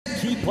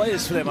key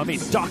players for them. I mean,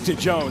 Dr.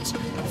 Jones,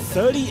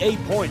 38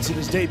 points in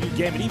his debut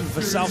game, and even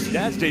for South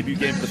Sudan's debut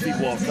game in the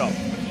FIBA World Cup.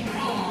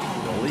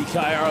 Lee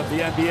Kyer of the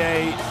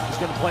NBA is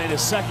going to play in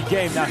his second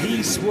game. Now, he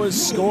was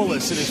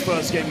scoreless in his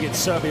first game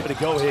against Serbia, but to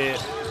go here.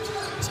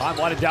 Time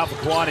winding down for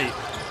Kwani.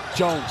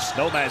 Jones,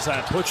 no man's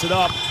land, puts it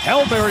up.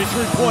 Hail Mary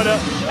three-pointer,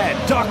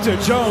 and Dr.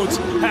 Jones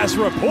has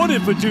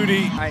reported for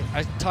duty.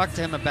 I talked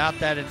to him about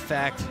that, in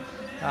fact.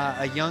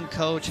 A young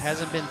coach,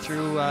 hasn't been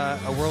through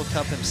a World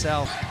Cup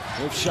himself.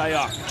 With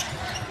Shayak.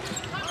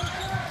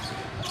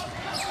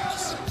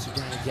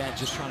 Sudan again,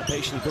 just trying to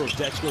patiently build.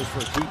 Detch goes for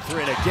a deep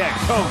three, and again,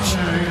 coach,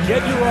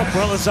 get your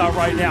umbrellas out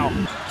right now.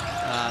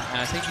 And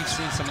I think you've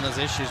seen some of those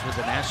issues with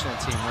the national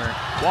team where...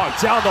 Walk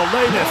down the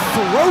lane and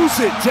throws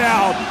it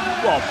down.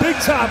 Well, big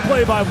time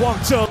play by Wang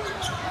Tzu.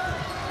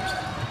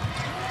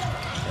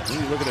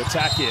 Nuni looking to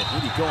attack it.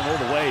 Nuni going all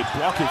the way.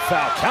 Blocking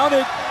foul.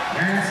 Counted.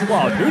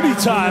 Well, Nuni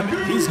time.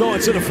 He's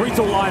going to the free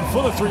throw line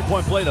for the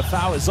three-point play. The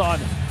foul is on.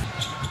 2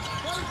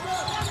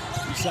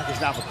 seconds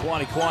now for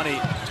Kwani.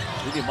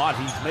 Nuni Mott,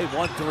 he's made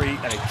 1-3.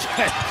 And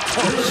again,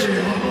 coach,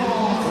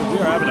 we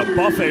are having a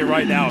buffet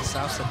right now.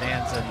 South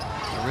Sudan's in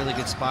a really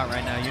good spot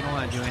right now. You don't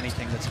want to do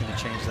anything that's going to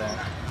change that.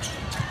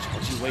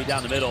 He's way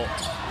down the middle.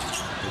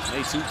 He's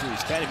made 2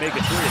 threes. Can he make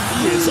a three?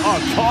 He is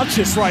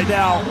unconscious right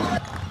now.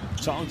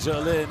 Chong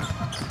Zerlin,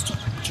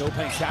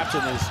 Chopin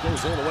captain,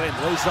 goes all the way and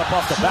lays up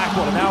off the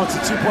backboard. And now it's a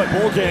 2-point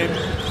ball game.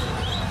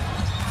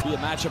 Be a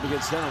matchup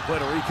against them in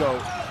Puerto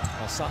Rico.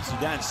 While South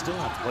Sudan still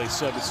have to play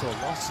Serbia, so a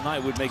loss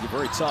tonight would make it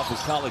very tough.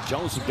 His colleague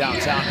Jones from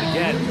downtown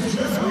again.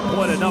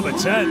 3-pointer number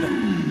 10. 3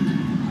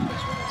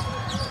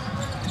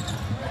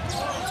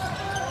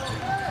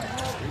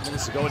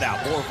 minutes to go now.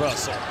 More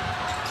reversal.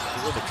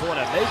 Through the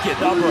corner, make it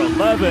number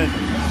 11.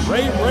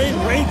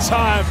 Rain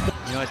time.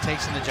 You know, it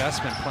takes an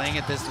adjustment. Playing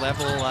at this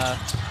level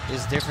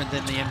is different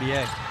than the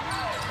NBA.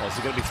 Well, is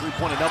it going to be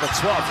 3-pointer number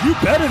 12? You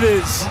bet it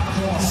is.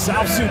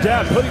 South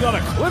Sudan putting on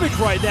a clinic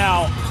right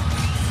now.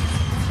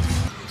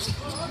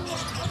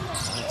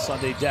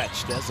 Sunday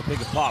Detch does the pick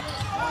and pop.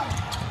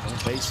 On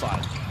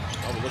baseline.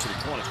 Oh, look at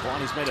the corner.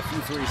 Kwani's made a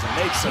few threes and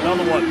makes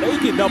another one.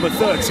 Make it number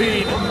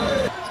 13. 3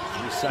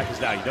 seconds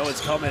now. You know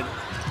it's coming.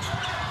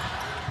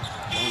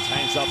 Jones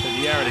hangs up in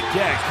the air, and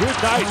again, good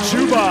night,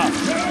 Juba.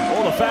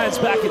 All the fans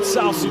back in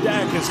South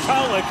Sudan because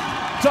colleague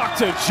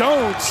Dr.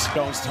 Jones.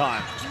 Jones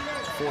time.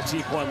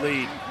 14-point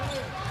lead.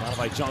 Down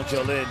by Jong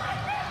Jolin.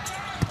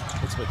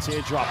 It's a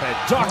teardrop, and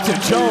Dr.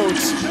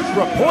 Jones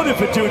reported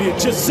for duty and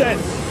just said,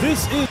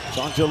 this is...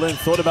 Jong Jolin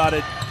thought about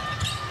it.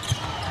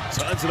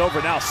 Turns it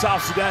over now.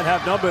 South Sudan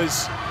have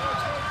numbers.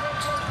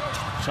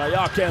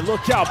 Shayak, and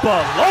look out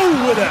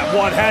below with that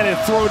one-handed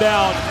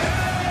throwdown.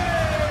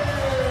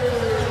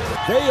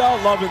 They are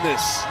loving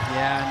this.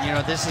 Yeah, and you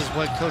know, this is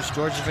what Coach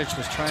Djordjevic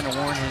was trying to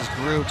warn his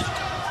group.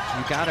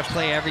 You got to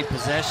play every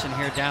possession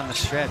here down the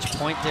stretch.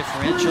 Point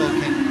differential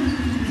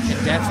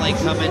can definitely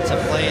come into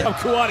play.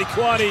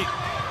 Kwani.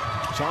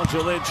 Jong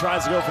Jolin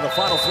tries to go for the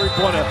final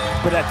 3-pointer,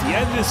 but at the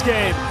end of this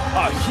game,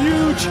 a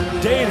huge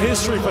day in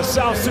history for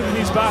South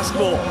Sudanese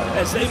basketball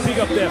as they pick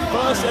up their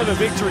first ever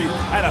victory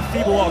at a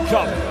FIBA World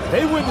Cup.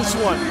 They win this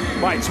one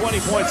by 20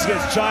 points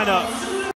against China.